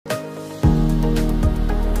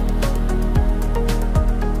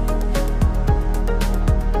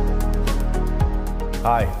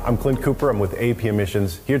Hi, I'm Clint Cooper. I'm with AP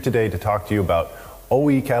Emissions, here today to talk to you about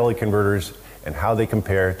OE catalytic converters and how they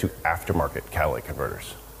compare to aftermarket catalytic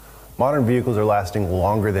converters. Modern vehicles are lasting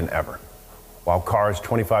longer than ever. While cars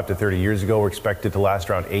 25 to 30 years ago were expected to last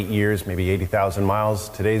around 8 years, maybe 80,000 miles,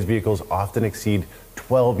 today's vehicles often exceed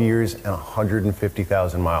 12 years and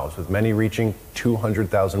 150,000 miles, with many reaching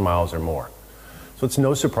 200,000 miles or more. So it's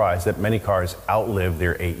no surprise that many cars outlive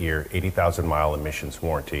their 8-year, 80,000 mile emissions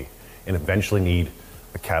warranty and eventually need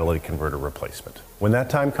a catalytic converter replacement. When that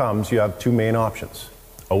time comes, you have two main options,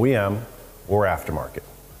 OEM or aftermarket.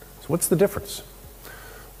 So what's the difference?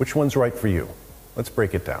 Which one's right for you? Let's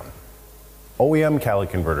break it down. OEM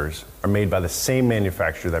catalytic converters are made by the same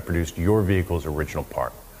manufacturer that produced your vehicle's original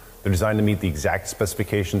part. They're designed to meet the exact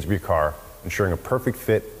specifications of your car, ensuring a perfect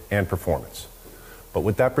fit and performance. But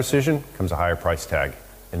with that precision comes a higher price tag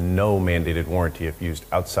and no mandated warranty if used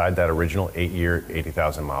outside that original 8-year,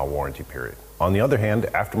 80,000 mile warranty period. On the other hand,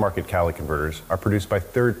 aftermarket catalytic converters are produced by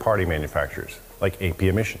third-party manufacturers like AP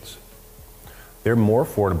Emissions. They're more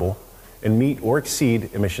affordable and meet or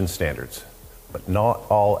exceed emission standards, but not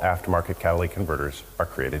all aftermarket catalytic converters are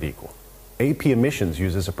created equal. AP Emissions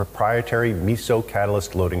uses a proprietary meso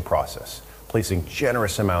catalyst loading process, placing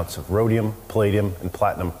generous amounts of rhodium, palladium, and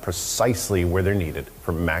platinum precisely where they're needed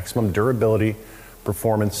for maximum durability,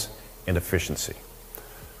 performance, and efficiency.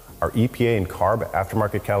 Our EPA and CARB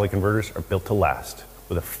aftermarket catalytic converters are built to last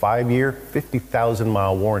with a 5-year, 50,000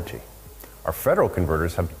 mile warranty. Our federal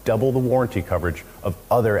converters have double the warranty coverage of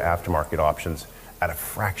other aftermarket options at a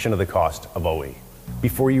fraction of the cost of OE.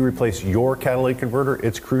 Before you replace your catalytic converter,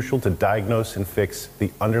 it's crucial to diagnose and fix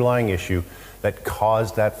the underlying issue that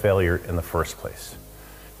caused that failure in the first place.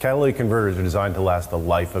 Catalytic converters are designed to last the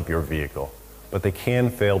life of your vehicle, but they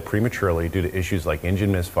can fail prematurely due to issues like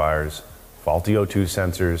engine misfires, faulty O2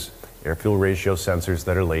 sensors, air-fuel ratio sensors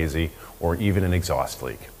that are lazy, or even an exhaust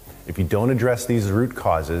leak. If you don't address these root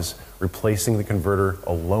causes, replacing the converter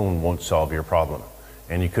alone won't solve your problem.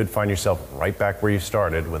 And you could find yourself right back where you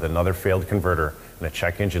started with another failed converter and a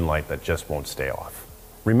check engine light that just won't stay off.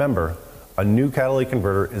 Remember, a new catalytic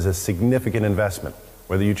converter is a significant investment,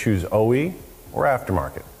 whether you choose OE or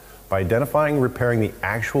aftermarket. By identifying and repairing the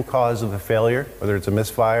actual cause of the failure, whether it's a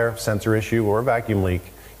misfire, sensor issue, or a vacuum leak,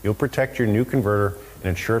 you'll protect your new converter and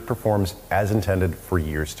ensure it performs as intended for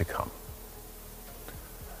years to come.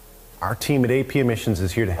 Our team at AP Emissions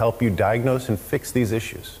is here to help you diagnose and fix these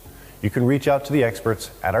issues. You can reach out to the experts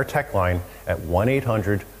at our tech line at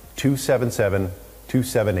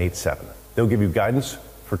 1-800-277-2787. They'll give you guidance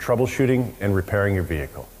for troubleshooting and repairing your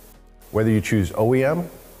vehicle. Whether you choose OEM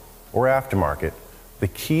or aftermarket, the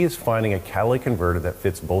key is finding a catalytic converter that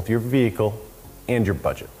fits both your vehicle and your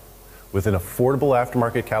budget. With an affordable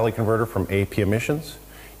aftermarket catalytic converter from AP Emissions,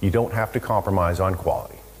 you don't have to compromise on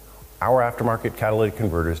quality. Our aftermarket catalytic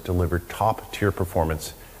converters deliver top-tier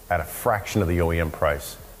performance at a fraction of the OEM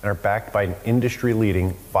price and are backed by an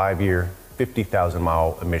industry-leading 5-year, 50,000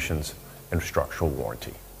 mile emissions and structural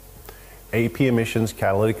warranty. AP Emissions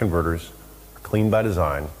catalytic converters are clean by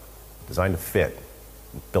design, designed to fit,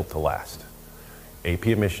 and built to last. AP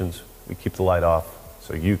Emissions, we keep the light off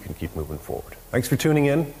so you can keep moving forward. Thanks for tuning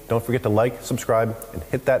in. Don't forget to like, subscribe, and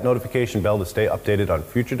hit that notification bell to stay updated on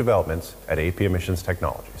future developments at AP Emissions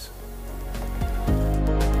Technologies.